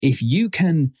if you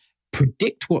can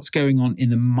predict what's going on in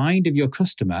the mind of your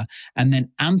customer and then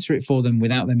answer it for them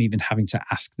without them even having to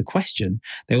ask the question,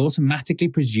 they automatically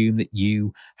presume that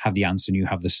you have the answer and you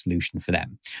have the solution for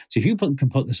them. So if you can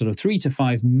put the sort of 3 to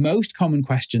 5 most common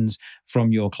questions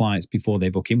from your clients before they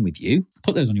book in with you,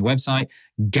 put those on your website,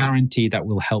 guarantee that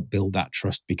will help build that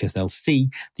trust because they'll see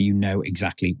that you know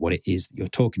exactly what it is that you're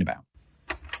talking about.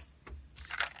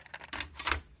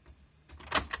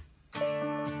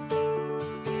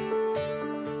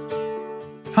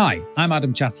 Hi, I'm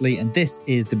Adam Chatterley, and this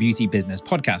is the Beauty Business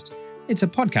Podcast. It's a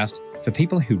podcast for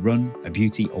people who run a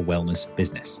beauty or wellness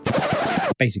business.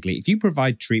 Basically, if you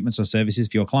provide treatments or services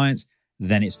for your clients,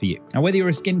 then it's for you. Now, whether you're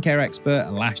a skincare expert,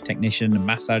 a lash technician, a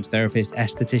massage therapist,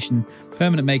 esthetician,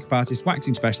 permanent makeup artist,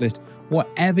 waxing specialist,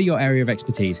 whatever your area of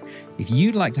expertise, if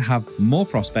you'd like to have more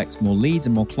prospects, more leads,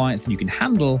 and more clients than you can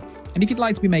handle, and if you'd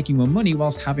like to be making more money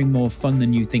whilst having more fun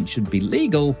than you think should be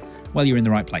legal, well, you're in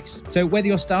the right place. So whether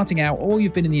you're starting out or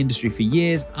you've been in the industry for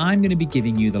years, I'm going to be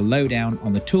giving you the lowdown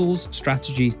on the tools,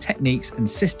 strategies, techniques, and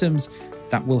systems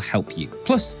that will help you.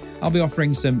 Plus, I'll be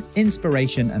offering some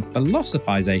inspiration and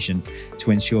philosophization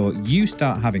to ensure you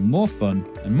start having more fun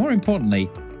and, more importantly,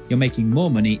 you're making more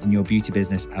money in your beauty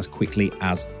business as quickly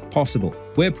as possible.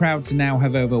 We're proud to now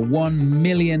have over 1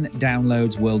 million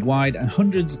downloads worldwide and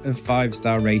hundreds of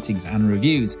 5-star ratings and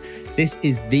reviews. This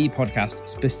is the podcast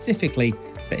specifically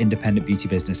for independent beauty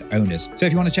business owners. So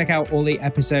if you want to check out all the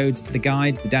episodes, the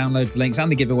guides, the downloads, the links,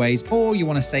 and the giveaways, or you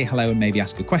want to say hello and maybe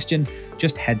ask a question,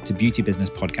 just head to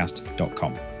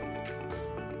beautybusinesspodcast.com.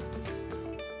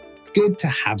 Good to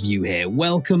have you here.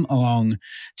 Welcome along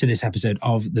to this episode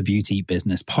of the Beauty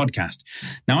Business Podcast.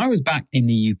 Now, I was back in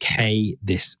the UK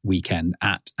this weekend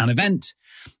at an event,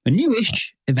 a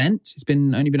newish event. It's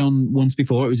only been on once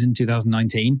before. It was in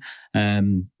 2019.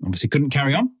 Obviously couldn't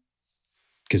carry on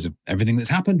because of everything that's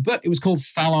happened, but it was called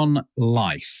Salon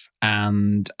Life.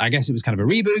 And I guess it was kind of a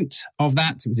reboot of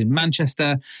that. It was in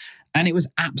Manchester and it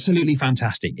was absolutely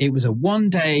fantastic. It was a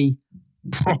one-day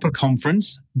proper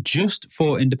conference just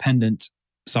for independent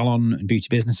salon and beauty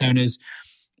business owners.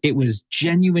 It was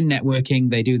genuine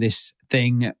networking. They do this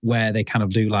thing where they kind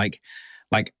of do like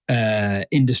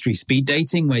industry speed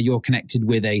dating, where you're connected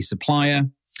with a supplier,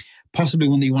 possibly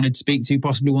one that you wanted to speak to,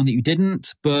 possibly one that you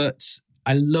didn't. But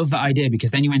I love that idea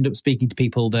because then you end up speaking to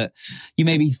people that you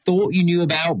maybe thought you knew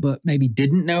about, but maybe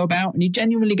didn't know about. And you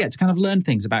genuinely get to kind of learn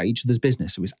things about each other's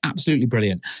business. It was absolutely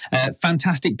brilliant.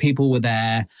 Fantastic people were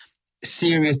there.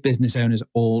 Serious business owners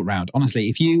all around. Honestly,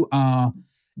 if you are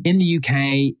in the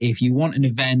UK, if you want an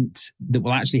event that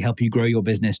will actually help you grow your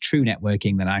business, true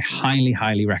networking, then I highly,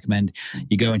 highly recommend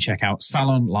you go and check out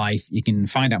Salon Life. You can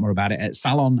find out more about it at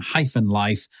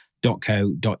salon-life.co.uk.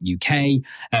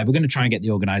 We're going to try and get the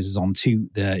organisers onto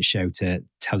the show to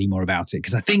tell you more about it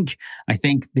because I think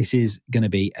this is going to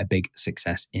be a big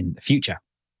success in the future.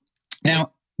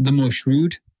 Now, the more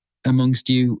shrewd amongst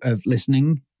you of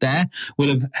listening there will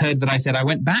have heard that I said I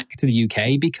went back to the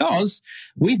UK because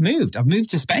we've moved. I've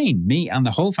moved to Spain. Me and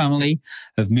the whole family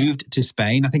have moved to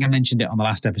Spain. I think I mentioned it on the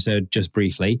last episode just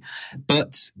briefly,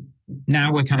 but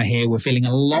now we're kind of here. We're feeling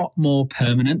a lot more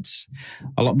permanent,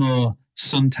 a lot more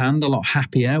suntanned, a lot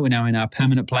happier. We're now in our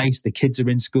permanent place. The kids are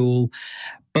in school.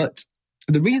 But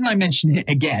the reason I mention it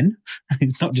again,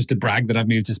 it's not just to brag that I've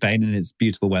moved to Spain and it's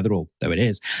beautiful weather, although it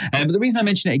is. But the reason I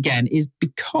mention it again is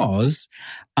because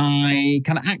I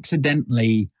kind of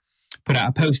accidentally put out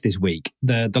a post this week.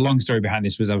 The long story behind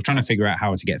this was I was trying to figure out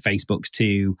how to get Facebook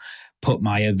to put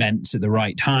my events at the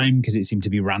right time because it seemed to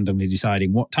be randomly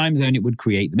deciding what time zone it would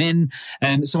create them in.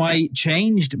 So I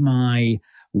changed my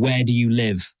 "Where do you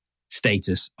live?"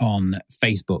 status on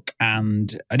Facebook.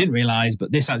 And I didn't realize,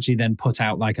 but this actually then put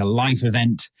out like a live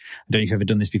event. I don't know if you've ever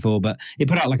done this before, but it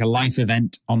put out like a live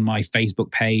event on my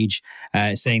Facebook page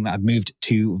saying that I'd moved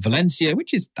to Valencia,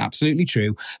 which is absolutely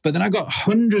true. But then I got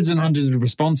hundreds and hundreds of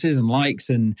responses and likes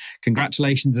and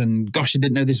congratulations and gosh, I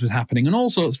didn't know this was happening and all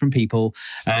sorts from people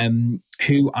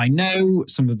who I know,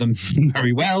 some of them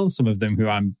very well, some of them who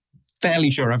I'm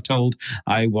fairly sure I've told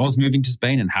I was moving to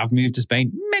Spain and have moved to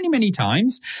Spain many, many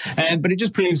times. But it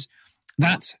just proves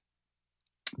that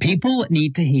people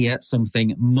need to hear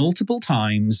something multiple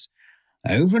times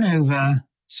over and over,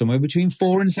 somewhere between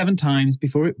 4 and 7 times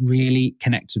before it really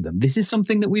connects with them. This is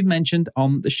something that we've mentioned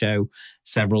on the show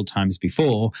several times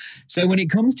before. So when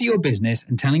it comes to your business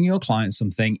and telling your client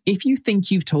something, if you think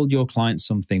you've told your client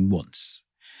something once,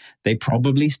 they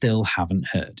probably still haven't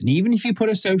heard. And even if you put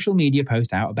a social media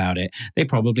post out about it, they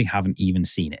probably haven't even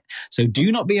seen it. So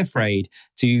do not be afraid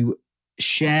to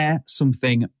share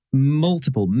something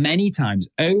many times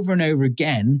over and over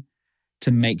again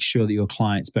to make sure that your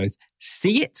clients both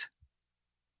see it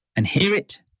and hear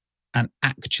it and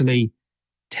actually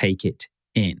take it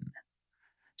in.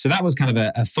 So that was kind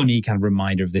of a funny kind of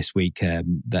reminder of this week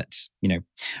that,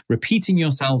 repeating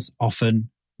yourselves often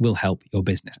will help your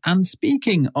business. And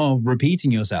speaking of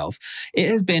repeating yourself, it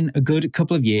has been a good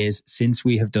couple of years since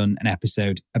we have done an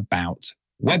episode about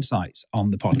websites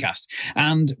on the podcast.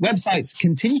 And websites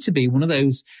continue to be one of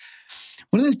those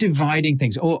dividing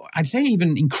things, or I'd say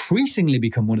even increasingly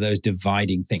become one of those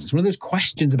dividing things, one of those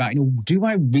questions about, do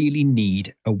I really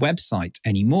need a website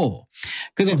anymore?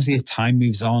 Because obviously as time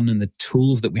moves on and the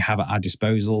tools that we have at our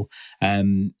disposal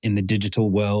in the digital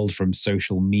world, from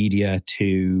social media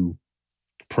to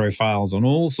profiles on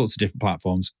all sorts of different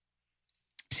platforms,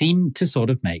 seem to sort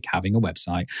of make having a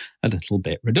website a little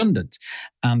bit redundant.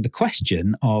 And the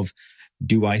question of,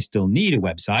 do I still need a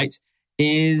website,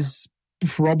 is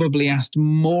probably asked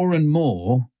more and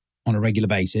more on a regular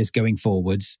basis going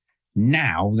forwards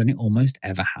now than it almost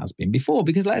ever has been before.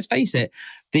 Because let's face it,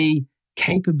 the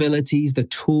capabilities, the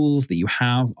tools that you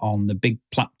have on the big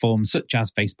platforms such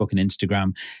as Facebook and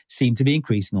Instagram seem to be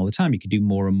increasing all the time. You can do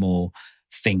more and more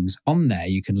things on there.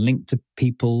 You can link to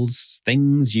people's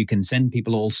things. You can send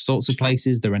people all sorts of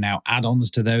places. There are now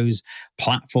add-ons to those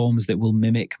platforms that will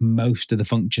mimic most of the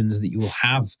functions that you will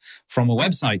have from a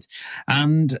website.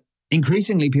 And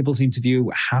increasingly, people seem to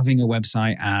view having a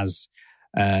website as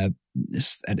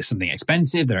something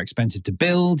expensive. They're expensive to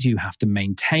build. You have to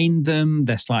maintain them.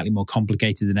 They're slightly more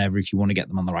complicated than ever if you want to get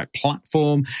them on the right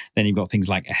platform. Then you've got things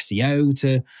like SEO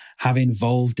to have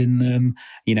involved in them.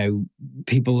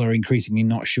 People are increasingly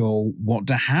not sure what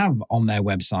to have on their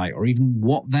website or even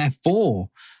what they're for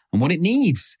and what it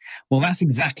needs. Well, that's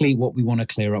exactly what we want to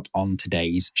clear up on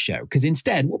today's show. Because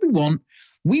instead, what we want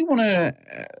to,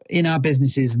 in our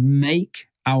businesses, make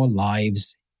our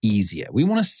lives easier. We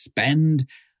want to spend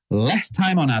less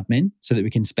time on admin so that we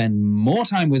can spend more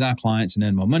time with our clients and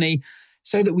earn more money,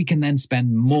 so that we can then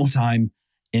spend more time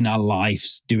in our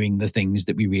lives doing the things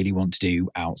that we really want to do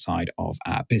outside of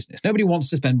our business. Nobody wants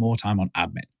to spend more time on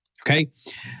admin. Okay.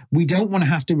 We don't want to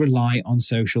have to rely on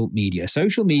social media.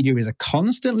 Social media is a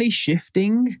constantly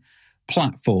shifting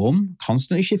platform,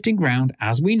 constantly shifting ground,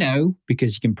 as we know,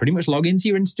 because you can pretty much log into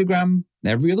your Instagram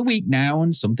every other week now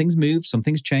and something's moved,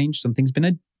 something's changed, something's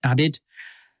been added.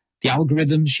 The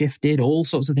algorithms shifted, all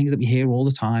sorts of things that we hear all the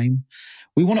time.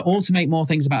 We want to automate more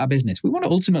things about our business. We want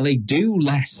to ultimately do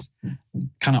less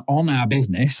kind of on our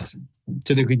business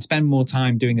so that we can spend more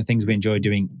time doing the things we enjoy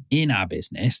doing in our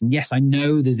business. And yes, I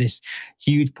know there's this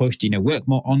huge push to, work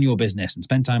more on your business and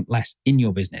spend time less in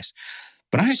your business.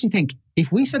 But I actually think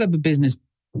if we set up a business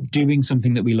doing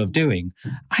something that we love doing,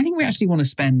 I think we actually want to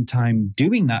spend time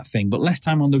doing that thing, but less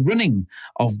time on the running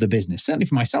of the business. Certainly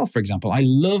for myself, for example, I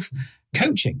love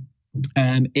coaching.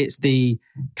 It's the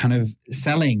kind of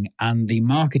selling and the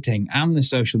marketing and the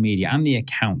social media and the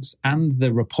accounts and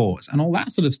the reports and all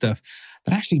that sort of stuff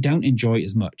that I actually don't enjoy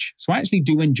as much. So I actually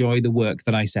do enjoy the work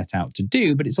that I set out to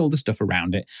do, but it's all the stuff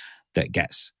around it that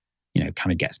gets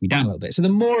me down a little bit. So the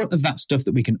more of that stuff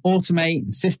that we can automate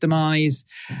and systemize,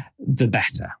 the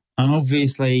better. And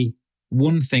obviously,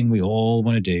 one thing we all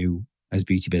want to do as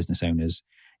beauty business owners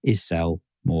is sell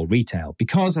more retail,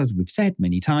 because as we've said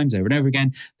many times over and over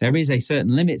again, there is a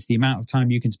certain limit to the amount of time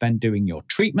you can spend doing your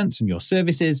treatments and your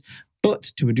services, but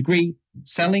to a degree,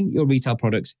 selling your retail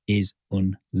products is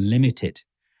unlimited.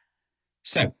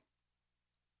 So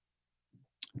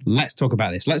let's talk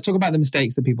about this. Let's talk about the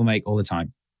mistakes that people make all the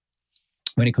time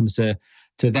when it comes to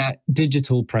their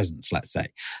digital presence, let's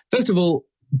say. First of all,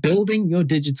 building your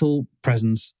digital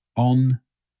presence on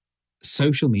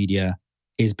social media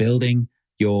is building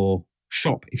your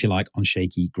shop, if you like, on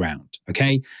shaky ground.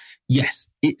 Okay. Yes,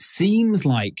 it seems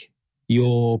like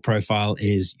your profile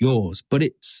is yours, but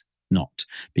it's not,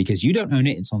 because you don't own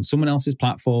it. It's on someone else's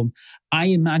platform. I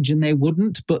imagine they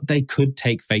wouldn't, but they could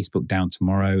take Facebook down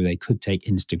tomorrow. They could take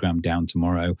Instagram down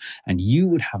tomorrow, and you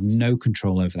would have no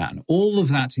control over that. And all of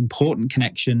that important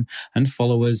connection and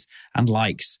followers and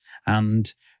likes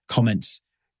and comments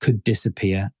could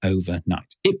disappear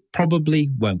overnight. It probably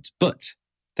won't, but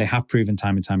they have proven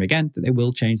time and time again that they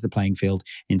will change the playing field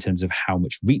in terms of how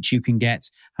much reach you can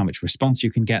get, how much response you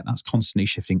can get. That's constantly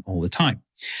shifting all the time.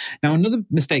 Now, another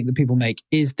mistake that people make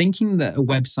is thinking that a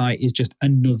website is just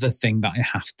another thing that I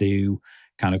have to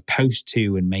kind of post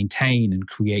to and maintain and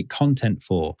create content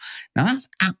for. Now, that's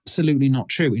absolutely not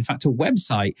true. In fact, a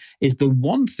website is the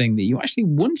one thing that you actually,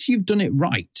 once you've done it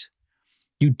right,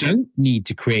 you don't need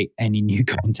to create any new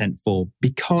content for,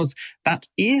 because that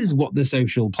is what the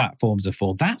social platforms are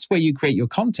for. That's where you create your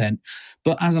content.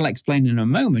 But as I'll explain in a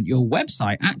moment, your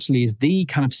website actually is the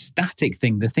kind of static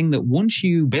thing, the thing that once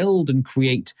you build and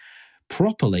create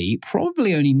properly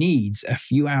probably only needs a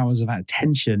few hours of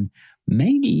attention,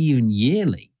 maybe even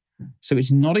yearly. So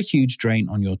it's not a huge drain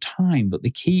on your time, but the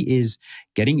key is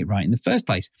getting it right in the first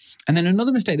place. And then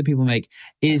another mistake that people make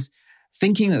is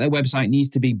thinking that their website needs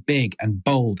to be big and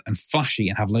bold and flashy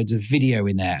and have loads of video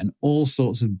in there and all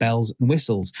sorts of bells and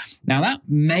whistles. Now, that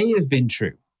may have been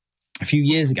true a few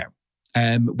years ago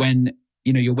when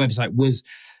your website was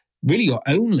really your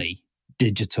only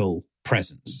digital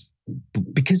presence.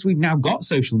 Because we've now got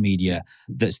social media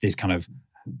that's this kind of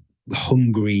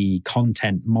hungry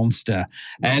content monster.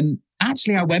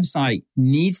 Actually, our website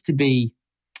needs to be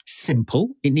simple.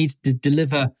 It needs to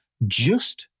deliver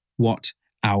just what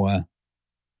our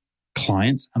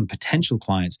clients and potential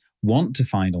clients want to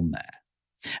find on there.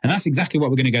 And that's exactly what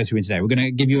we're going to go through in today. We're going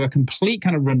to give you a complete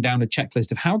kind of rundown, a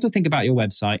checklist of how to think about your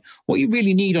website, what you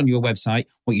really need on your website,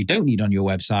 what you don't need on your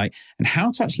website, and how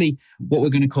to actually, what we're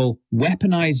going to call,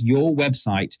 weaponize your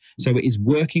website so it is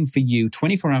working for you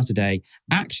 24 hours a day,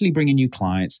 actually bringing you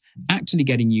clients, actually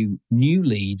getting you new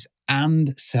leads,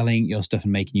 and selling your stuff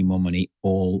and making you more money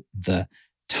all the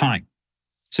time.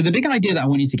 So the big idea that I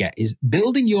want you to get is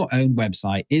building your own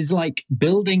website is like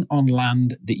building on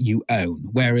land that you own,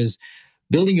 whereas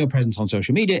building your presence on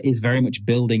social media is very much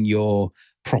building your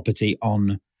property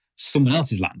on someone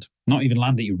else's land, not even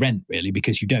land that you rent, really,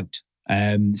 because you don't.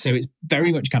 So it's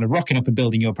very much kind of rocking up and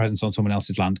building your presence on someone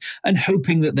else's land and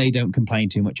hoping that they don't complain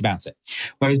too much about it.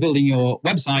 Whereas building your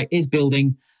website is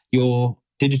building your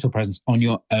digital presence on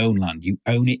your own land. You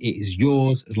own it. It is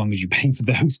yours. As long as you pay for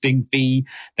the hosting fee,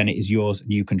 then it is yours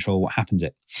and you control what happens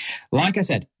it. Like I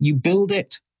said, you build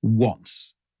it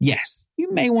once. Yes,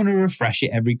 you may want to refresh it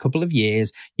every couple of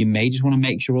years. You may just want to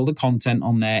make sure all the content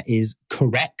on there is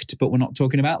correct, but we're not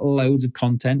talking about loads of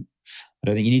content. I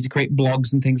don't think you need to create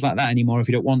blogs and things like that anymore if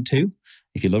you don't want to.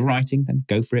 If you love writing, then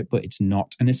go for it, but it's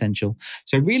not an essential.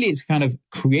 So really, it's kind of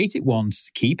create it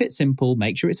once, keep it simple,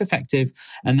 make sure it's effective,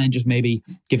 and then just maybe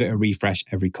give it a refresh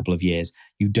every couple of years.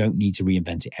 You don't need to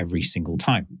reinvent it every single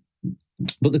time.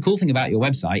 But the cool thing about your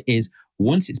website is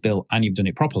once it's built and you've done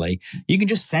it properly, you can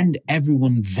just send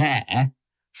everyone there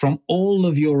from all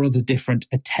of your other different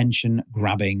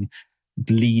attention-grabbing,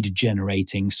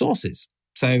 lead-generating sources.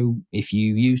 So if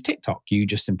you use TikTok, you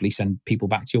just simply send people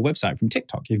back to your website from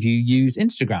TikTok. If you use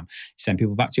Instagram, send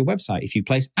people back to your website. If you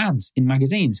place ads in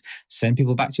magazines, send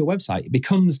people back to your website. It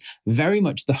becomes very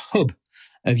much the hub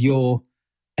of your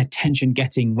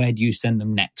attention-getting, where do you send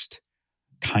them next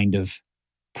kind of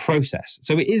process.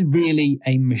 So it is really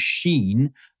a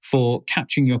machine for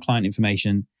capturing your client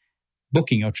information,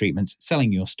 booking your treatments,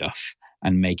 selling your stuff,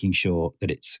 and making sure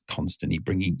that it's constantly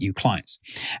bringing you clients.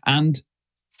 And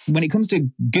when it comes to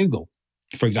Google,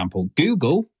 for example,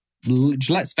 Google,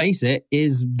 let's face it,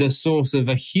 is the source of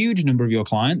a huge number of your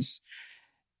clients,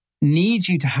 needs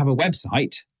you to have a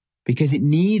website because it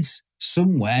needs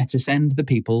somewhere to send the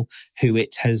people who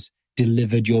it has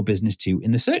delivered your business to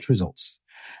in the search results.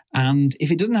 And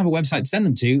if it doesn't have a website to send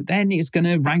them to, then it's going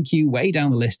to rank you way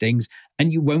down the listings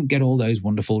and you won't get all those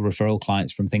wonderful referral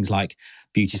clients from things like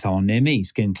beauty salon near me,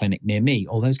 skin clinic near me,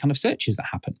 all those kind of searches that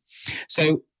happen.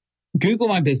 So Google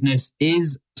My Business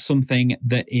is something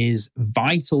that is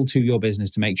vital to your business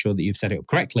to make sure that you've set it up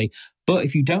correctly. But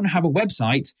if you don't have a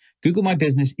website, Google My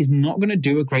Business is not going to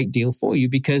do a great deal for you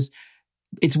because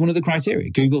it's one of the criteria.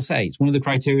 Google say it's one of the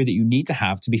criteria that you need to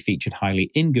have to be featured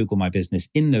highly in Google My Business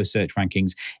in those search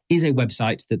rankings is a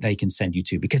website that they can send you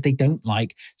to, because they don't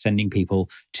like sending people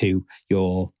to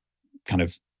your kind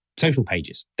of social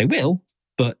pages. They will,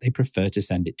 but they prefer to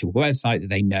send it to a website that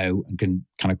they know and can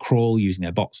kind of crawl using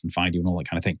their bots and find you and all that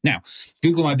kind of thing. Now,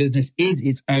 Google My Business is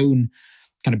its own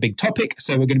kind of big topic.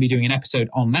 So we're going to be doing an episode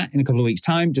on that in a couple of weeks'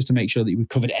 time, just to make sure that we've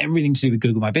covered everything to do with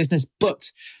Google My Business.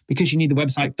 But because you need the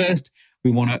website first, we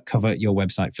want to cover your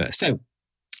website first. So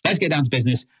let's get down to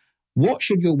business. What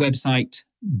should your website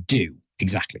do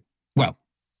exactly? Well,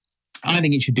 I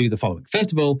think it should do the following.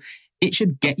 First of all, it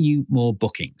should get you more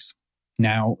bookings.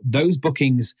 Now, those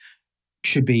bookings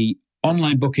should be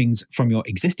online bookings from your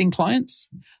existing clients,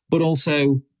 but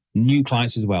also new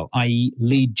clients as well, i.e.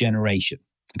 lead generation.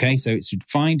 Okay, so it should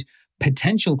find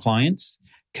potential clients,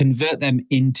 convert them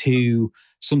into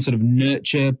some sort of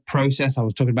nurture process. I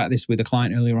was talking about this with a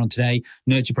client earlier on today.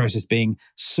 Nurture process being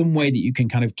some way that you can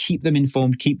kind of keep them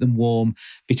informed, keep them warm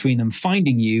between them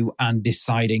finding you and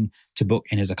deciding to book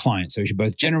in as a client. So it should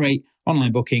both generate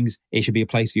online bookings. It should be a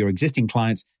place for your existing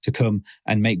clients to come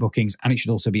and make bookings. And it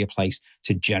should also be a place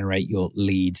to generate your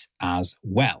leads as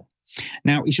well.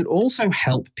 Now, it should also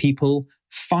help people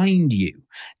find you.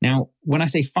 Now, when I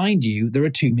say find you, there are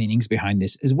two meanings behind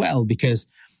this as well, because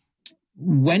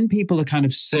when people are kind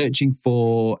of searching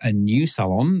for a new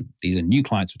salon, these are new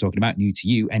clients we're talking about, new to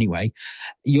you anyway,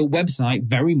 your website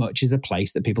very much is a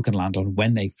place that people can land on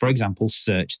when they, for example,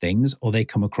 search things, or they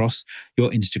come across your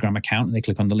Instagram account and they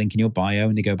click on the link in your bio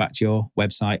and they go back to your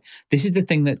website. This is the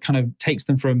thing that kind of takes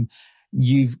them from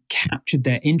you've captured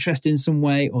their interest in some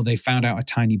way, or they found out a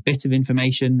tiny bit of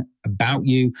information about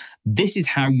you. This is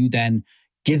how you then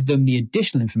give them the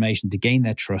additional information to gain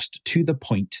their trust to the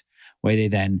point where they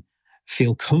then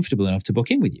feel comfortable enough to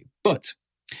book in with you. But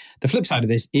the flip side of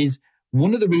this is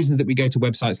one of the reasons that we go to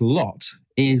websites a lot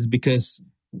is because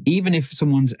even if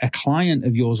someone's a client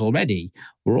of yours already,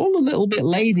 we're all a little bit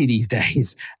lazy these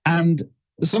days. And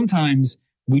sometimes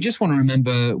we just want to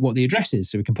remember what the address is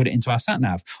so we can put it into our sat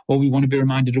nav, or we want to be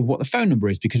reminded of what the phone number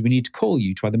is because we need to call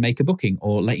you to either make a booking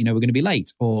or let you know we're going to be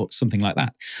late or something like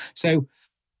that. So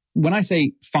when I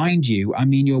say find you, I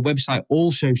mean your website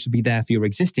also should be there for your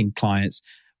existing clients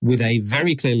with a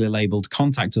very clearly labeled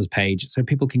contact us page so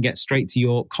people can get straight to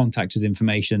your contact us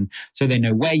information so they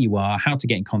know where you are, how to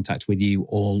get in contact with you,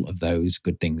 all of those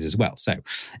good things as well. So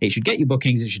it should get you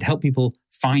bookings. It should help people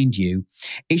find you.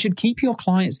 It should keep your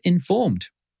clients informed.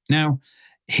 Now,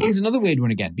 here's another weird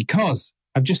one again, because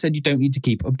I've just said you don't need to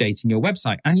keep updating your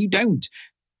website, and you don't,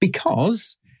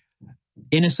 because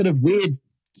in a sort of weird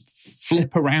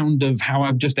flip around of how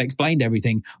I've just explained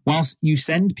everything, whilst you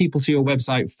send people to your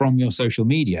website from your social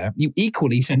media, you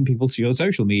equally send people to your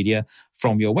social media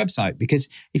from your website. Because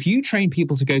if you train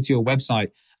people to go to your website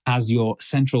as your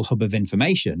central hub of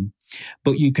information,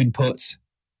 but you can put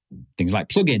things like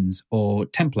plugins or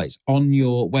templates on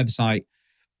your website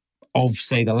of,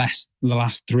 say, the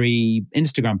last 3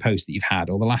 Instagram posts that you've had,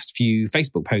 or the last few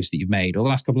Facebook posts that you've made, or the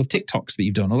last couple of TikToks that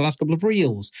you've done, or the last couple of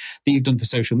Reels that you've done for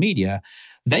social media,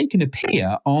 they can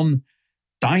appear on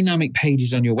dynamic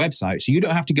pages on your website. So you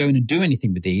don't have to go in and do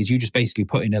anything with these. You just basically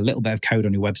put in a little bit of code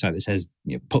on your website that says,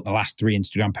 put the last 3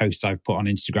 Instagram posts I've put on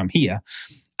Instagram here.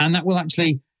 And that will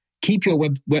actually keep your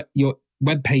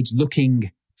web page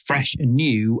looking fresh and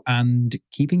new and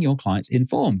keeping your clients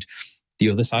informed. The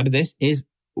other side of this is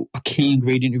a key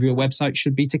ingredient of your website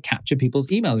should be to capture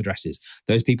people's email addresses.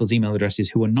 Those people's email addresses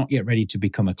who are not yet ready to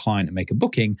become a client and make a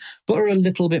booking, but are a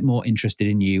little bit more interested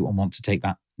in you and want to take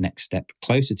that next step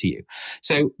closer to you.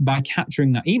 So by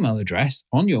capturing that email address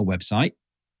on your website,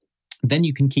 then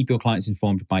you can keep your clients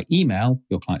informed by email,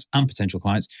 your clients and potential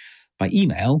clients by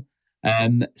email,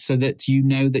 so that you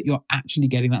know that you're actually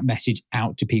getting that message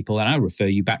out to people. And I refer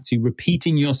you back to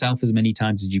repeating yourself as many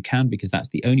times as you can, because that's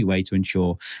the only way to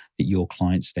ensure that your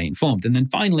clients stay informed. And then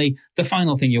finally, the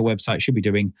final thing your website should be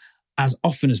doing as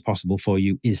often as possible for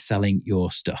you is selling your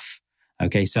stuff.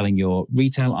 Okay, selling your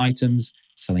retail items,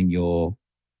 selling your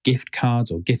gift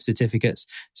cards or gift certificates,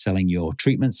 selling your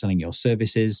treatments, selling your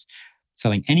services,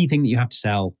 selling anything that you have to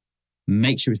sell.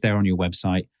 Make sure it's there on your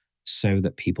website so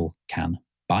that people can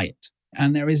buy it.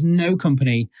 And there is no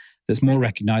company that's more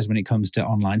recognized when it comes to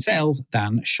online sales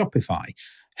than Shopify,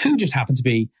 who just happen to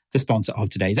be the sponsor of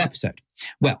today's episode.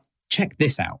 Well, check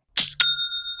this out.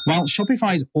 While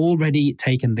Shopify's already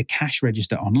taken the cash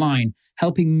register online,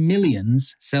 helping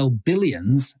millions sell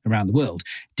billions around the world,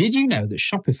 did you know that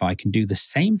Shopify can do the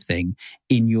same thing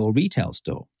in your retail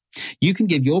store? You can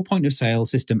give your point of sale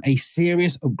system a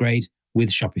serious upgrade with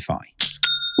Shopify.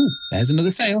 Ooh, there's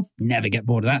another sale. Never get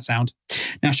bored of that sound.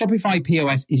 Now, Shopify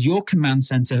POS is your command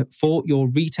center for your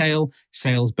retail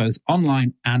sales, both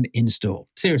online and in-store.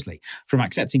 Seriously, from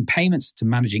accepting payments to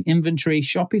managing inventory,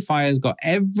 Shopify has got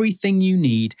everything you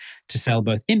need to sell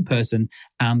both in person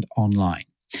and online.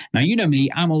 Now, you know me,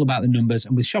 I'm all about the numbers,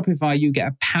 and with Shopify, you get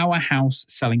a powerhouse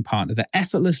selling partner that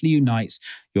effortlessly unites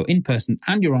your in-person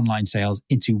and your online sales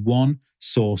into one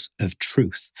source of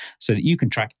truth so that you can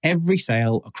track every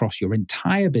sale across your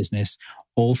entire business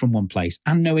all from one place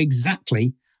and know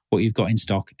exactly what you've got in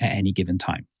stock at any given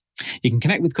time. You can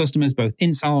connect with customers both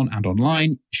in salon and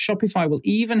online. Shopify will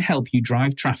even help you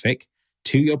drive traffic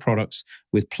to your products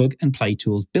with plug and play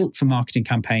tools built for marketing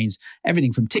campaigns,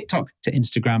 everything from TikTok to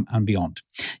Instagram and beyond.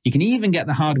 You can even get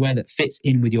the hardware that fits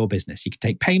in with your business. You can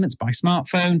take payments by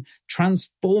smartphone,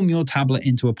 transform your tablet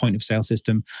into a point of sale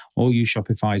system, or use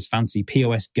Shopify's fancy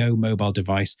POS Go mobile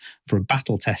device for a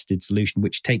battle-tested solution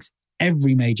which takes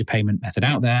every major payment method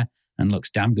out there and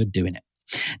looks damn good doing it.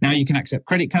 Now you can accept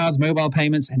credit cards, mobile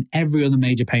payments, and every other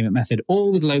major payment method,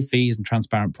 all with low fees and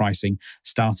transparent pricing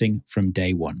starting from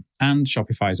day one. And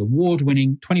Shopify's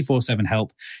award-winning 24/7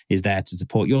 help is there to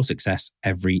support your success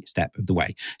every step of the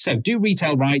way. So do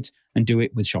retail right and do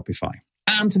it with Shopify.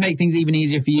 And to make things even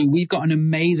easier for you, we've got an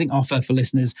amazing offer for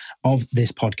listeners of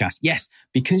this podcast. Yes,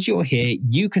 because you're here,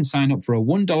 you can sign up for a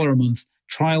 $1 a month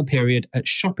trial period at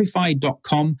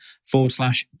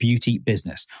shopify.com/beauty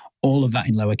business. All of that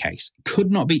in lowercase.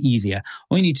 Could not be easier.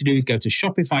 All you need to do is go to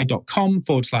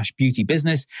shopify.com/beauty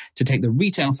business to take the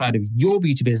retail side of your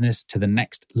beauty business to the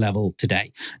next level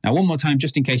today. Now, one more time,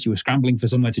 just in case you were scrambling for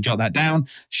somewhere to jot that down,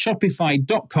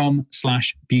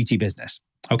 shopify.com/beauty business.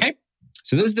 Okay?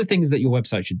 So those are the things that your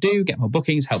website should do: get more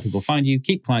bookings, help people find you,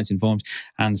 keep clients informed,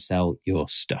 and sell your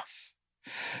stuff.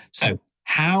 So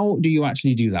how do you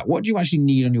actually do that? What do you actually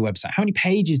need on your website? How many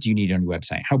pages do you need on your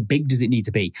website? How big does it need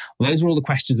to be? Well, those are all the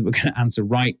questions that we're going to answer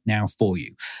right now for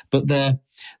you. But the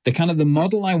kind of the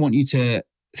model I want you to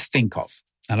think of,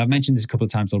 and I've mentioned this a couple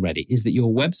of times already, is that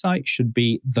your website should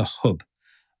be the hub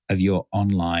of your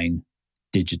online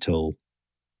digital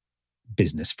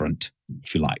business front,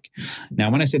 if you like.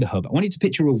 Now, when I say the hub, I want you to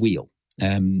picture a wheel,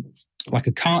 like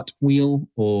a cart wheel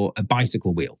or a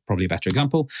bicycle wheel, probably a better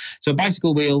example. So a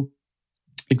bicycle wheel,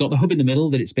 you've got the hub in the middle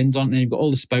that it spins on, and then you've got all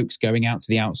the spokes going out to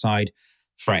the outside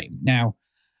frame. Now,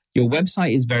 your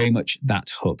website is very much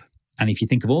that hub. And if you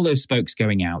think of all those spokes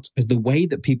going out as the way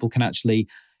that people can actually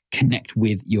connect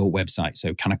with your website.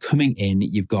 So kind of coming in,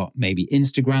 you've got maybe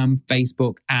Instagram,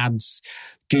 Facebook, ads,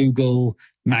 Google,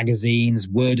 magazines,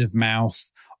 word of mouth,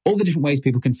 all the different ways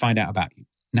people can find out about you.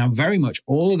 Now, very much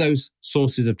all of those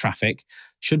sources of traffic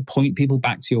should point people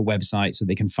back to your website so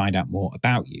they can find out more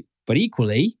about you. But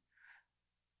equally,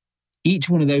 each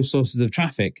one of those sources of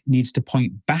traffic needs to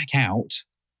point back out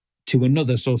to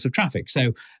another source of traffic.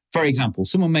 So, for example,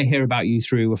 someone may hear about you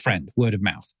through a friend, word of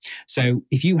mouth. So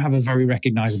if you have a very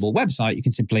recognizable website, you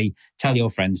can simply tell your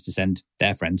friends to send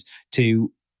their friends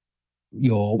to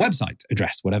your website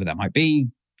address, whatever that might be,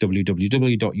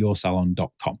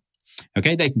 www.yoursalon.com.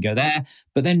 Okay, they can go there,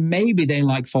 but then maybe they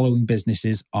like following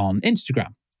businesses on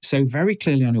Instagram. So very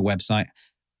clearly on your website,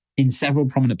 in several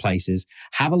prominent places,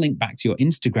 have a link back to your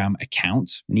Instagram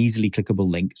account, an easily clickable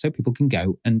link, so people can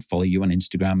go and follow you on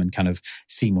Instagram and kind of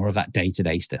see more of that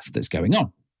day-to-day stuff that's going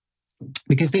on.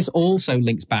 Because this also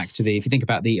links back to if you think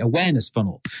about the awareness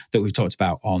funnel that we've talked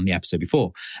about on the episode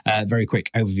before, very quick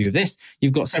overview of this.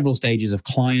 You've got several stages of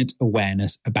client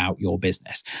awareness about your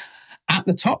business. At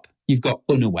the top, you've got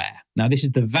unaware. Now, this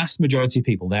is the vast majority of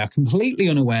people. They are completely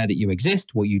unaware that you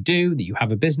exist, what you do, that you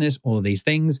have a business, all of these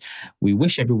things. We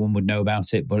wish everyone would know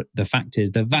about it, but the fact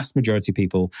is the vast majority of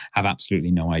people have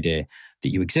absolutely no idea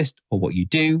that you exist or what you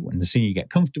do. And the sooner you get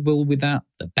comfortable with that,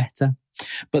 the better.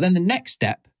 But then the next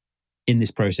step in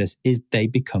this process is they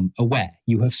become aware.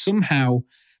 You have somehow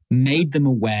made them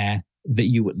aware that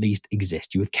you at least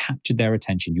exist. You have captured their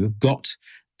attention. You have got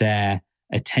their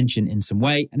attention in some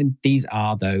way. And these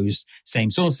are those same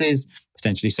sources,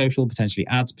 potentially social, potentially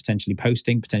ads, potentially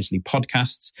posting, potentially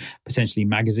podcasts, potentially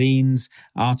magazines,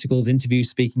 articles, interviews,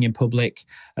 speaking in public,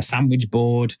 a sandwich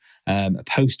board, a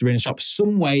poster in a shop,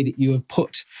 some way that you have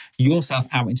put yourself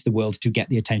out into the world to get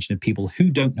the attention of people who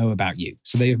don't know about you.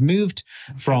 So they have moved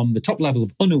from the top level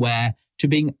of unaware to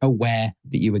being aware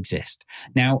that you exist.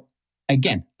 Now,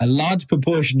 again, a large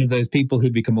proportion of those people who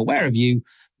become aware of you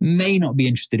may not be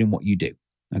interested in what you do,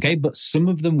 okay? But some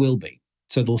of them will be.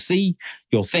 So they'll see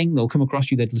your thing, they'll come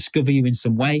across you, they'll discover you in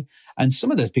some way. And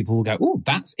some of those people will go, oh,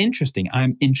 that's interesting.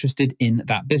 I'm interested in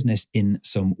that business in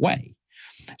some way.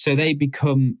 So they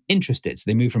become interested. So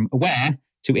they move from aware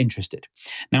to interested.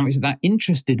 Now, it's at that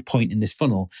interested point in this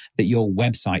funnel that your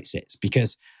website sits,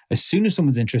 because as soon as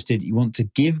someone's interested, you want to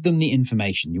give them the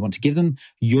information. You want to give them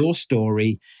your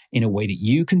story in a way that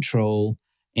you control,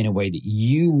 in a way that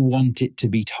you want it to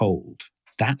be told.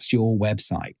 That's your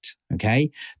website,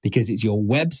 okay? Because it's your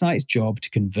website's job to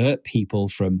convert people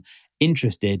from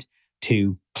interested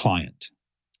to client.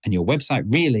 And your website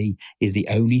really is the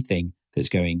only thing that's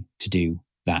going to do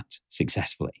that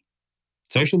successfully.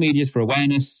 Social media is for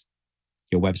awareness.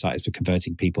 Your website is for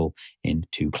converting people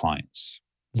into clients.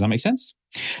 Does that make sense?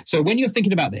 So when you're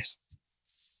thinking about this,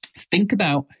 think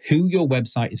about who your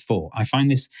website is for. I find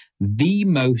this the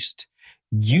most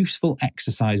useful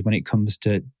exercise when it comes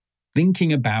to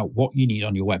thinking about what you need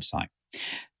on your website.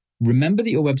 Remember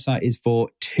that your website is for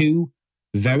two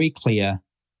very clear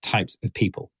types of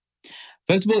people.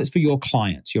 First of all, it's for your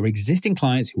clients, your existing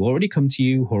clients who already come to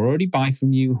you, who already buy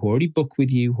from you, who already book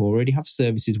with you, who already have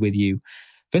services with you.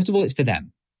 First of all, it's for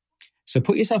them. So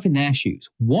put yourself in their shoes.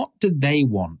 What do they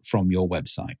want from your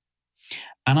website?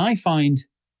 And I find,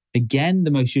 again,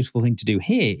 the most useful thing to do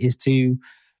here is to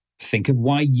think of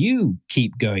why you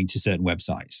keep going to certain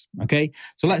websites, okay?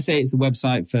 So let's say it's the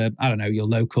website for, I don't know, your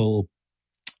local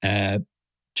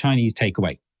Chinese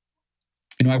takeaway.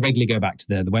 You know, I regularly go back to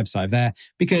the website there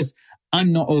because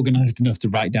I'm not organized enough to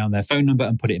write down their phone number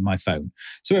and put it in my phone.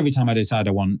 So every time I decide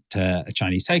I want a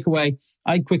Chinese takeaway,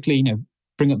 I quickly,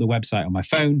 bring up the website on my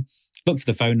phone, look for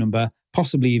the phone number,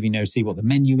 possibly even, see what the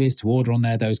menu is to order on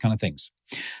there, those kind of things.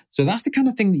 So that's the kind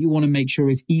of thing that you want to make sure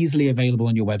is easily available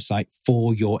on your website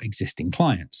for your existing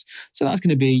clients. So that's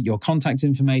going to be your contact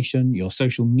information, your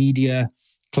social media,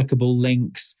 clickable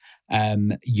links,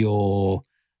 your,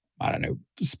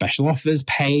 special offers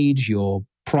page, your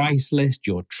price list,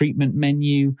 your treatment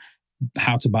menu,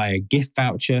 how to buy a gift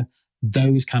voucher,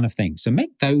 those kind of things. So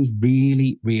make those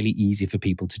really, really easy for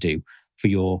people to do for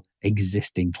your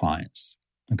existing clients.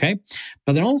 Okay.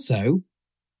 But then also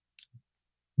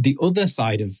the other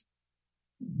side of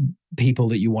people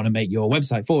that you want to make your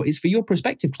website for is for your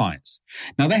prospective clients.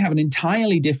 Now, they have an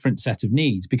entirely different set of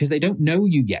needs because they don't know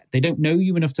you yet. They don't know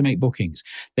you enough to make bookings.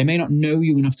 They may not know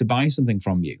you enough to buy something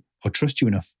from you or trust you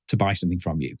enough to buy something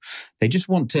from you. They just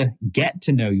want to get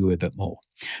to know you a bit more.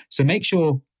 So make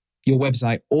sure your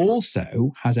website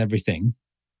also has everything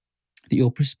that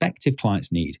your prospective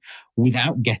clients need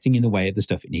without getting in the way of the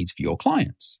stuff it needs for your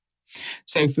clients.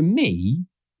 So for me,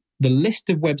 the list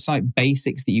of website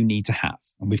basics that you need to have,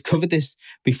 and we've covered this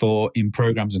before in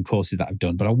programs and courses that I've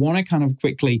done, but I want to kind of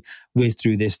quickly whiz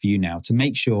through this for you now to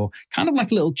make sure, kind of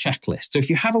like a little checklist. So if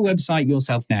you have a website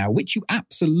yourself now, which you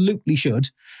absolutely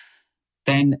should,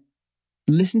 then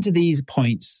listen to these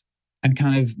points and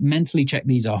kind of mentally check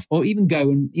these off, or even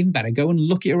go and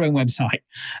look at your own website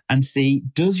and see,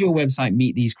 does your website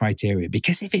meet these criteria?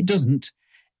 Because if it doesn't,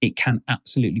 it can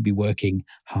absolutely be working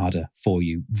harder for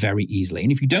you very easily.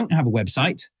 And if you don't have a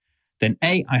website, then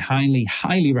I highly,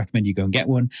 highly recommend you go and get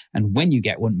one. And when you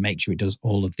get one, make sure it does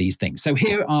all of these things. So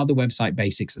here are the website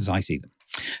basics as I see them.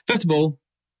 First of all,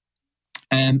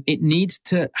 it needs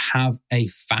to have a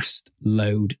fast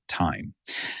load time.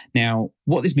 Now,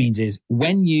 what this means is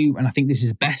and I think this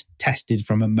is best tested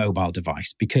from a mobile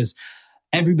device, because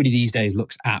everybody these days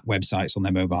looks at websites on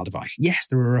their mobile device. Yes,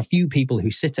 there are a few people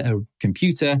who sit at a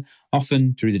computer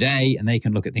often through the day and they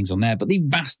can look at things on there, but the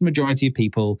vast majority of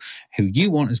people who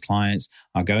you want as clients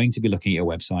are going to be looking at your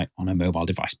website on a mobile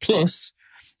device. Plus,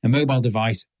 a mobile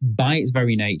device, by its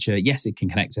very nature, yes, it can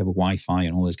connect over Wi-Fi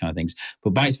and all those kind of things,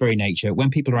 but by its very nature, when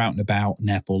people are out and about and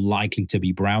therefore likely to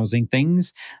be browsing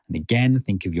things, and again,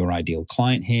 think of your ideal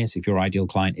client here. So if your ideal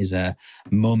client is a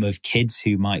mum of kids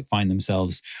who might find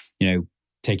themselves,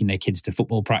 taking their kids to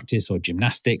football practice or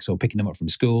gymnastics or picking them up from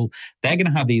school, they're going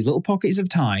to have these little pockets of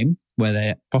time where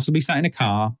they're possibly sat in a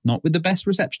car, not with the best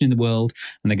reception in the world,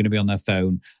 and they're going to be on their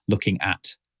phone looking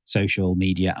at social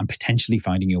media and potentially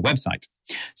finding your website.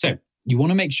 So you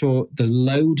want to make sure the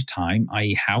load time,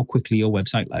 i.e. how quickly your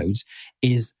website loads,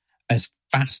 is as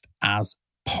fast as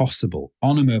possible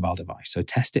on a mobile device. So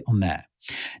test it on there.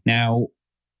 Now,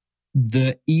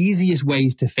 the easiest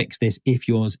ways to fix this if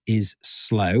yours is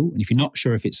slow, and if you're not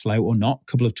sure if it's slow or not, a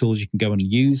couple of tools you can go and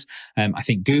use. I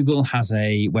think Google has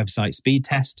a website speed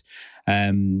test.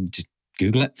 Just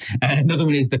Google it. Another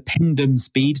one is the Pindom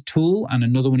Speed tool, and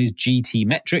another one is GT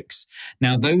Metrics.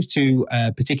 Now, those two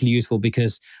are particularly useful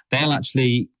because they'll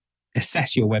actually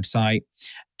assess your website,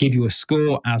 give you a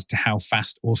score as to how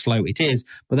fast or slow it is,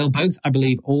 but they'll both, I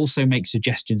believe, also make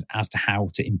suggestions as to how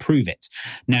to improve it.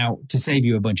 Now, to save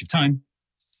you a bunch of time,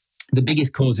 the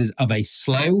biggest causes of a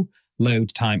slow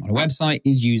load time on a website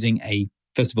is using a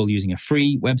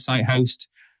free website host.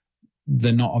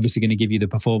 They're not obviously going to give you the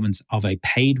performance of a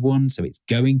paid one, so it's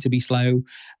going to be slow.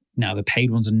 Now, the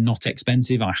paid ones are not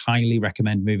expensive. I highly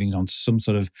recommend moving on to some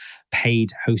sort of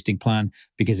paid hosting plan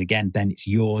because, again, then it's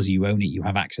yours. You own it. You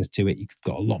have access to it. You've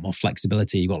got a lot more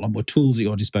flexibility. You've got a lot more tools at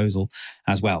your disposal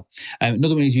as well.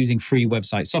 Another one is using free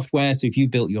website software. So if you've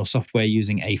built your software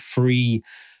using a free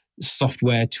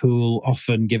software tool,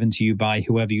 often given to you by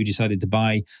whoever you decided to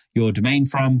buy your domain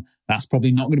from, that's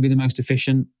probably not going to be the most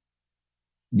efficient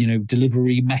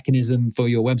delivery mechanism for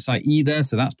your website either.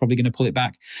 So that's probably going to pull it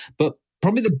back. But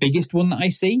probably the biggest one that I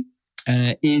see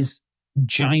is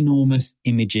ginormous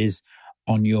images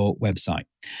on your website.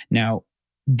 Now,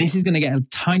 this is going to get a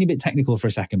tiny bit technical for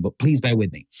a second, but please bear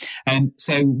with me.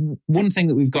 So one thing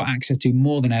that we've got access to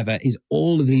more than ever is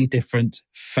all of these different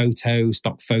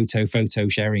stock photo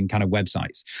sharing kind of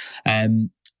websites.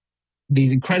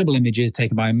 These incredible images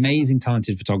taken by amazing,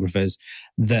 talented photographers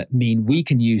that mean we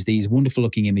can use these wonderful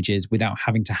looking images without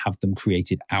having to have them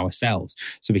created ourselves.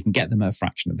 So we can get them at a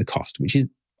fraction of the cost, which is,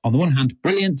 on the one hand,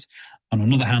 brilliant. On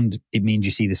another hand, it means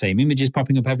you see the same images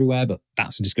popping up everywhere, but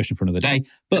that's a discussion for another day.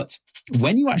 But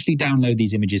when you actually download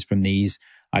these images from these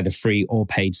either free or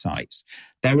paid sites,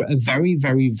 they're at a very,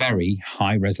 very, very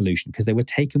high resolution because they were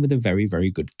taken with a very,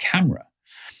 very good camera.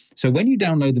 So when you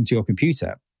download them to your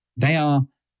computer, they are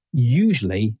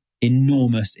usually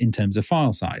enormous in terms of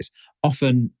file size,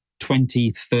 often 20,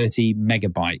 30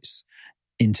 megabytes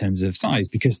in terms of size,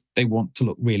 because they want to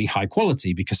look really high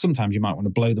quality, because sometimes you might want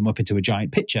to blow them up into a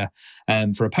giant picture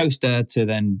for a poster to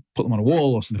then put them on a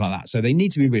wall or something like that. So they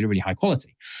need to be really, really high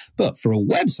quality. But for a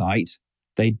website,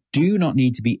 they do not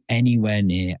need to be anywhere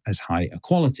near as high a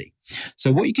quality.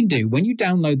 So what you can do when you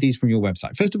download these from your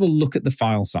website, first of all, look at the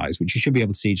file size, which you should be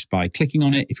able to see just by clicking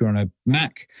on it. If you're on a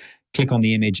Mac, click on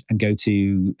the image and go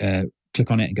to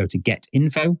Get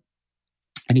Info.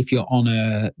 And if you're on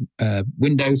a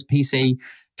Windows PC,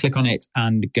 click on it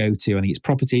and go to, I think it's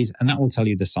Properties, and that will tell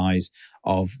you the size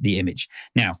of the image.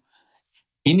 Now,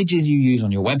 images you use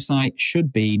on your website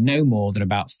should be no more than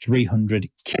about 300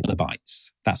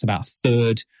 kilobytes. That's about a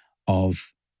third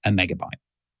of a megabyte.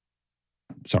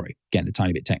 Sorry, getting a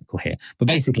tiny bit technical here. But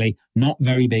basically, not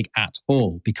very big at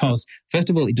all, because first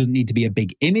of all, it doesn't need to be a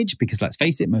big image, because let's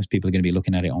face it, most people are going to be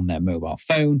looking at it on their mobile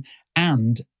phone.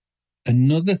 And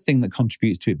another thing that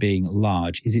contributes to it being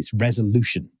large is its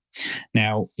resolution.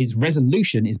 Now, its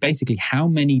resolution is basically how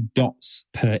many dots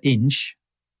per inch.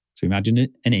 So imagine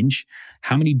an inch,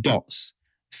 how many dots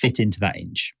fit into that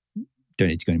inch. Don't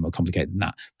need to go any more complicated than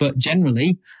that. But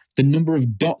generally, the number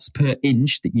of dots per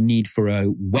inch that you need for a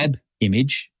web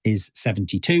image is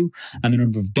 72, and the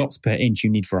number of dots per inch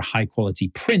you need for a high quality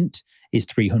print is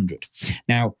 300.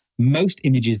 Now, most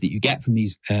images that you get from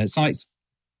these sites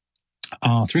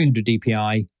are 300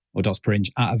 dpi or dots per inch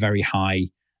at a very high,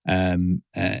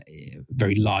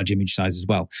 very large image size as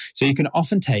well. So you can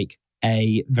often take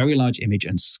a very large image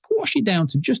and squash it down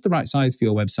to just the right size for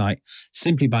your website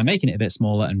simply by making it a bit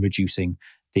smaller and reducing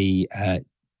the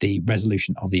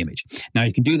resolution of the image. Now,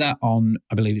 you can do that on,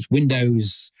 I believe it's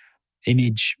Windows,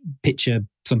 image, picture,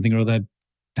 something or other.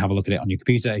 Have a look at it on your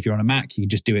computer. If you're on a Mac, you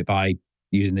just do it by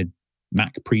using the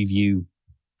Mac preview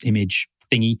image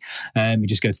thingy. You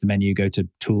just go to the menu, go to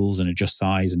tools and adjust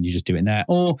size, and you just do it in there.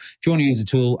 Or if you want to use a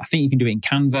tool, I think you can do it in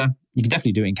Canva. You can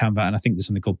definitely do it in Canva, and I think there's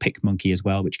something called PicMonkey as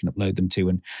well, which you can upload them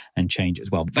to and change as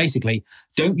well. But basically,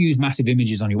 don't use massive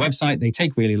images on your website. They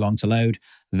take really long to load.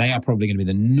 They are probably going to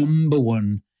be the number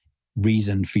one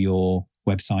reason for your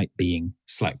website being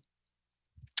slow.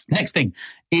 Next thing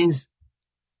is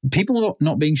people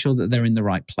not being sure that they're in the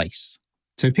right place.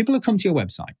 So people have come to your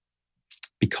website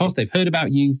because they've heard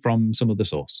about you from some other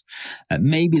source.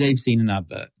 Maybe they've seen an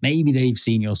advert. Maybe they've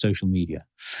seen your social media.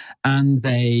 And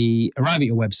they arrive at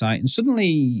your website and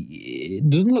suddenly it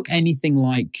doesn't look anything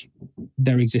like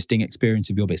their existing experience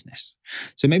of your business.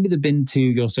 So maybe they've been to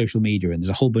your social media and there's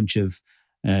a whole bunch of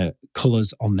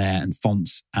colors on there and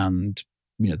fonts, and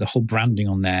the whole branding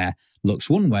on there looks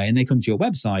one way, and they come to your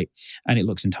website and it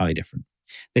looks entirely different.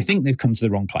 They think they've come to the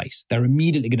wrong place. They're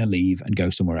immediately going to leave and go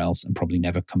somewhere else and probably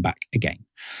never come back again.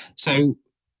 So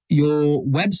your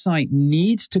website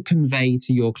needs to convey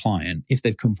to your client, if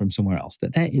they've come from somewhere else,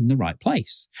 that they're in the right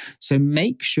place. So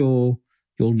make sure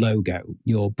your logo,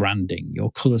 your branding,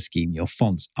 your color scheme, your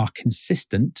fonts are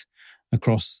consistent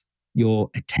across your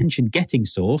attention-getting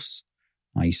source,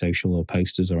 i.e. social or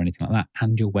posters or anything like that,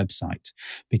 and your website.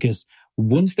 Because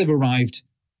once they've arrived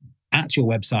at your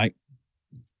website,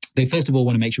 they first of all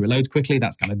want to make sure it loads quickly.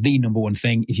 That's kind of the number one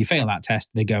thing. If you fail that test,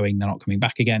 they're not coming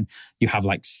back again. You have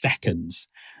like seconds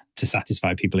to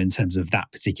satisfy people in terms of that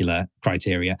particular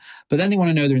criteria. But then they want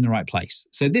to know they're in the right place.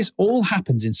 So this all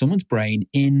happens in someone's brain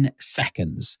in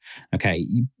seconds. Okay,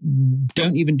 you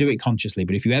don't even do it consciously,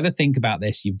 but if you ever think about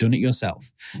this, you've done it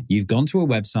yourself. You've gone to a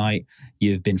website,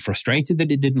 you've been frustrated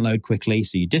that it didn't load quickly,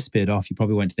 so you disappeared off. You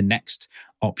probably went to the next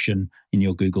option in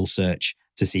your Google search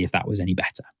to see if that was any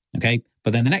better. Okay,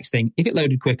 but then the next thing, if it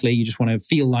loaded quickly, you just want to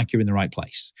feel like you're in the right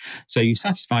place. So you've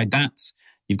satisfied that.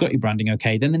 You've got your branding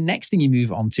okay. Then the next thing you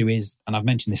move on to is, and I've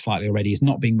mentioned this slightly already, is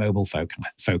not being mobile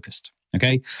focused.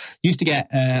 Okay, used to get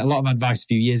a lot of advice a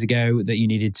few years ago that you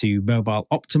needed to mobile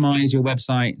optimize your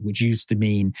website, which used to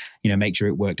mean, make sure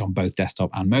it worked on both desktop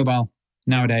and mobile.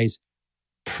 Nowadays,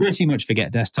 pretty much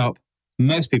forget desktop.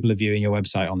 Most people are viewing your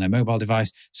website on their mobile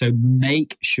device, so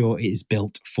make sure it is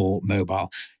built for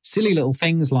mobile. Silly little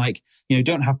things like,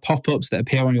 don't have pop-ups that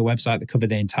appear on your website that cover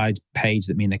the entire page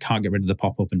that mean they can't get rid of the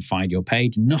pop-up and find your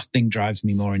page. Nothing drives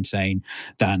me more insane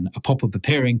than a pop-up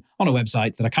appearing on a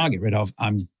website that I can't get rid of.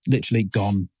 I'm literally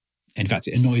gone. In fact,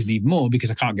 it annoys me even more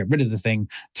because I can't get rid of the thing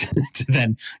to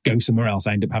then go somewhere else.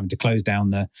 I end up having to close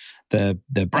down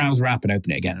the browser app and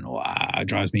open it again, and it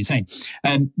drives me insane.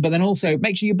 But then also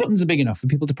make sure your buttons are big enough for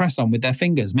people to press on with their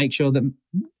fingers. Make sure that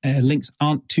links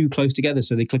aren't too close together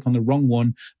so they click on the wrong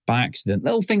one by accident.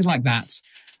 Little things like that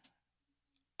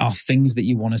are things that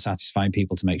you want to satisfy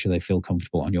people to make sure they feel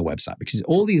comfortable on your website, because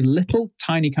all these little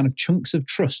tiny kind of chunks of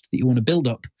trust that you want to build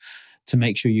up to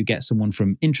make sure you get someone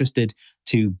from interested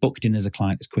to booked in as a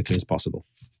client as quickly as possible.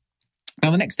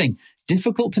 Now, the next thing,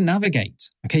 difficult to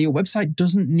navigate. Okay, your website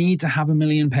doesn't need to have 1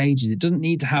 million pages. It doesn't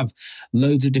need to have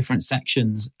loads of different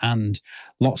sections and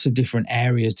lots of different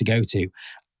areas to go to.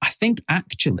 I think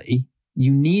actually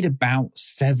you need about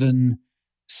seven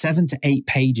to 8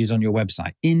 pages on your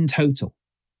website in total,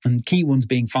 and key ones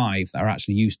being 5 that are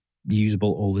actually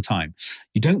usable all the time.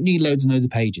 You don't need loads and loads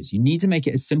of pages. You need to make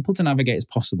it as simple to navigate as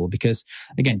possible because,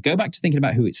 again, go back to thinking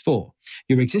about who it's for.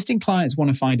 Your existing clients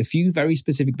want to find a few very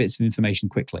specific bits of information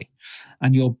quickly.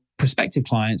 And your prospective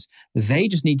clients, they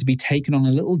just need to be taken on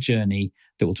a little journey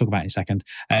that we'll talk about in a second.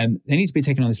 They need to be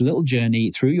taken on this little journey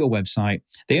through your website.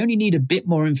 They only need a bit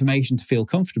more information to feel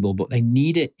comfortable, but they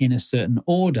need it in a certain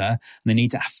order and they need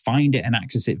to find it and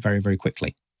access it very, very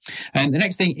quickly. The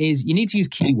next thing is you need to use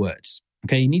keywords.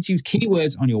 Okay, you need to use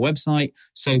keywords on your website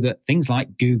so that things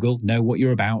like Google know what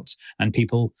you're about and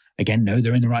people, again, know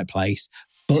they're in the right place.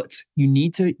 But you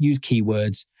need to use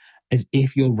keywords as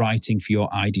if you're writing for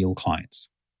your ideal clients.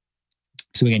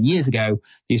 So again, years ago,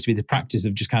 there used to be the practice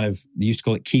of just they used to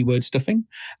call it keyword stuffing.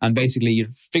 And basically you'd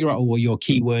figure out all your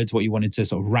keywords, what you wanted to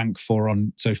sort of rank for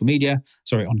on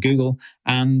on Google.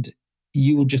 And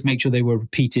you would just make sure they were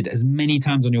repeated as many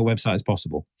times on your website as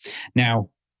possible. Now,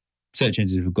 search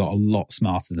engines have got a lot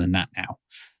smarter than that now.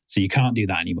 So you can't do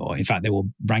that anymore. In fact, they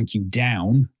will rank you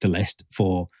down the list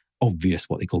for obvious,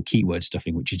 what they call keyword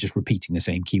stuffing, which is just repeating the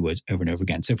same keywords over and over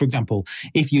again. So for example,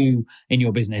 if you in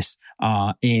your business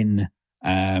are in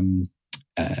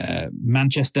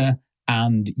Manchester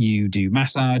and you do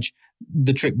massage,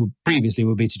 the trick would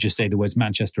be to just say the words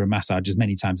Manchester and massage as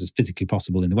many times as physically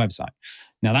possible in the website.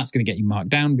 Now that's going to get you marked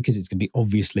down because it's going to be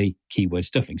obviously keyword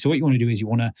stuffing. So what you want to do is you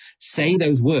want to say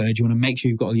those words. You want to make sure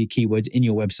you've got all your keywords in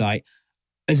your website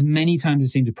as many times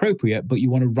as seems appropriate, but you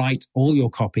want to write all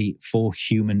your copy for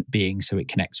human beings so it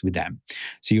connects with them.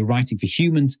 So you're writing for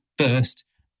humans first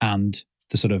and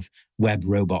the sort of web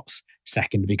robots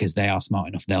second, because they are smart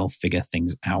enough, they'll figure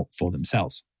things out for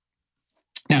themselves.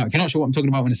 Now, if you're not sure what I'm talking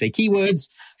about when I say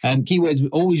keywords, keywords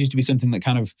always used to be something that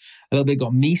kind of a little bit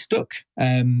got me stuck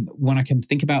when I came to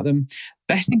think about them.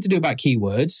 Best thing to do about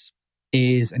keywords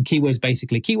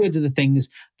keywords are the things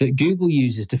that Google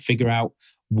uses to figure out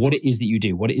what it is that you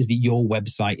do, what it is that your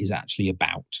website is actually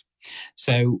about.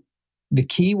 So the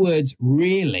keywords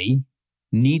really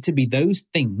need to be those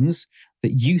things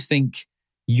that you think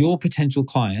your potential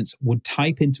clients would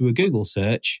type into a Google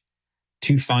search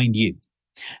to find you.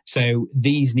 So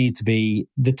these need to be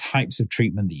the types of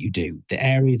treatment that you do, the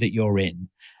area that you're in,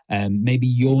 maybe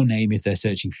your name if they're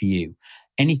searching for you,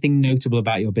 anything notable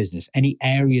about your business, any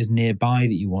areas nearby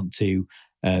that you want to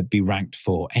be ranked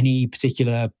for, any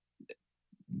particular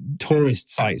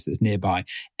tourist sites that's nearby,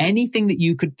 anything that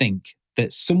you could think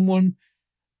that someone,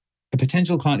 a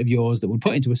potential client of yours that would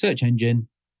put into a search engine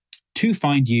to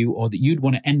find you or that you'd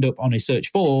want to end up on a search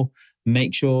for,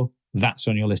 make sure that's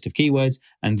on your list of keywords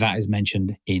and that is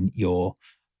mentioned in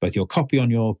both your copy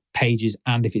on your pages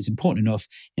and, if it's important enough,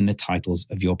 in the titles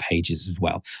of your pages as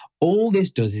well. All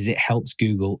this does is it helps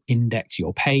Google index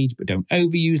your page, but don't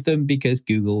overuse them because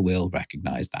Google will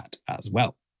recognize that as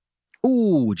well.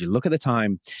 Ooh, would you look at the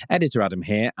time? Editor Adam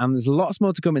here, and there's lots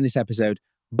more to come in this episode,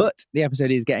 but the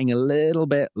episode is getting a little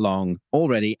bit long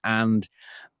already, and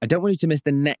I don't want you to miss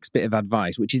the next bit of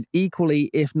advice, which is equally,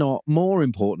 if not more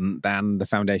important than the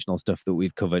foundational stuff that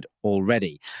we've covered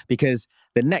already. Because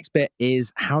the next bit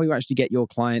is how you actually get your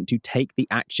client to take the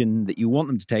action that you want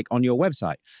them to take on your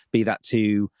website. Be that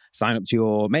to sign up to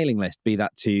your mailing list, be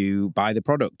that to buy the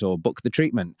product or book the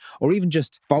treatment, or even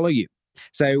just follow you.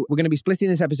 So we're going to be splitting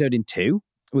this episode in two.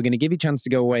 We're going to give you a chance to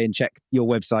go away and check your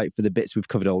website for the bits we've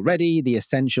covered already, the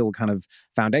essential kind of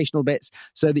foundational bits,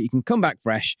 so that you can come back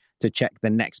fresh to check the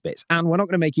next bits. And we're not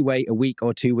going to make you wait a week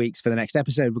or 2 weeks for the next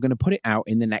episode. We're going to put it out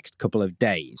in the next couple of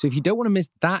days. So if you don't want to miss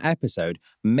that episode,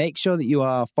 make sure that you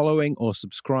are following or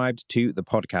subscribed to the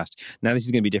podcast. Now, this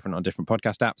is going to be different on different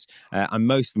podcast apps. I'm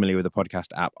most familiar with the podcast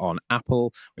app on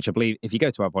Apple, which I believe if you go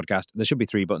to our podcast, there should be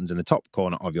 3 buttons in the top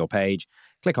corner of your page.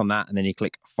 Click on that and then you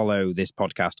click follow this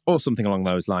podcast or something along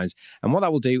those lines. And what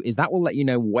that will do is that will let you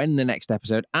know when the next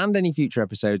episode and any future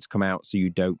episodes come out so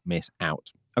you don't miss out.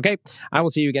 Okay, I will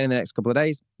see you again in the next couple of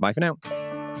days. Bye for now.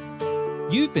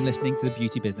 You've been listening to the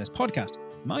Beauty Business Podcast.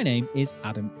 My name is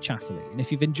Adam Chatterley, and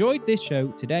if you've enjoyed this show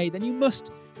today, then you must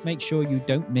make sure you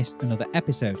don't miss another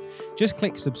episode. Just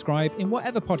click subscribe in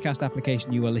whatever podcast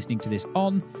application you are listening to this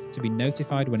on to be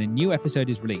notified when a new episode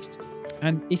is released.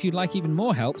 And if you'd like even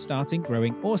more help starting,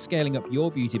 growing, or scaling up your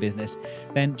beauty business,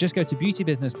 then just go to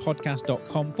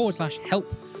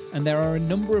beautybusinesspodcast.com/help. And there are a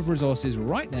number of resources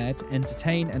right there to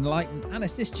entertain, enlighten, and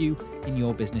assist you in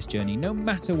your business journey, no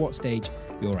matter what stage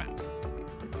you're at.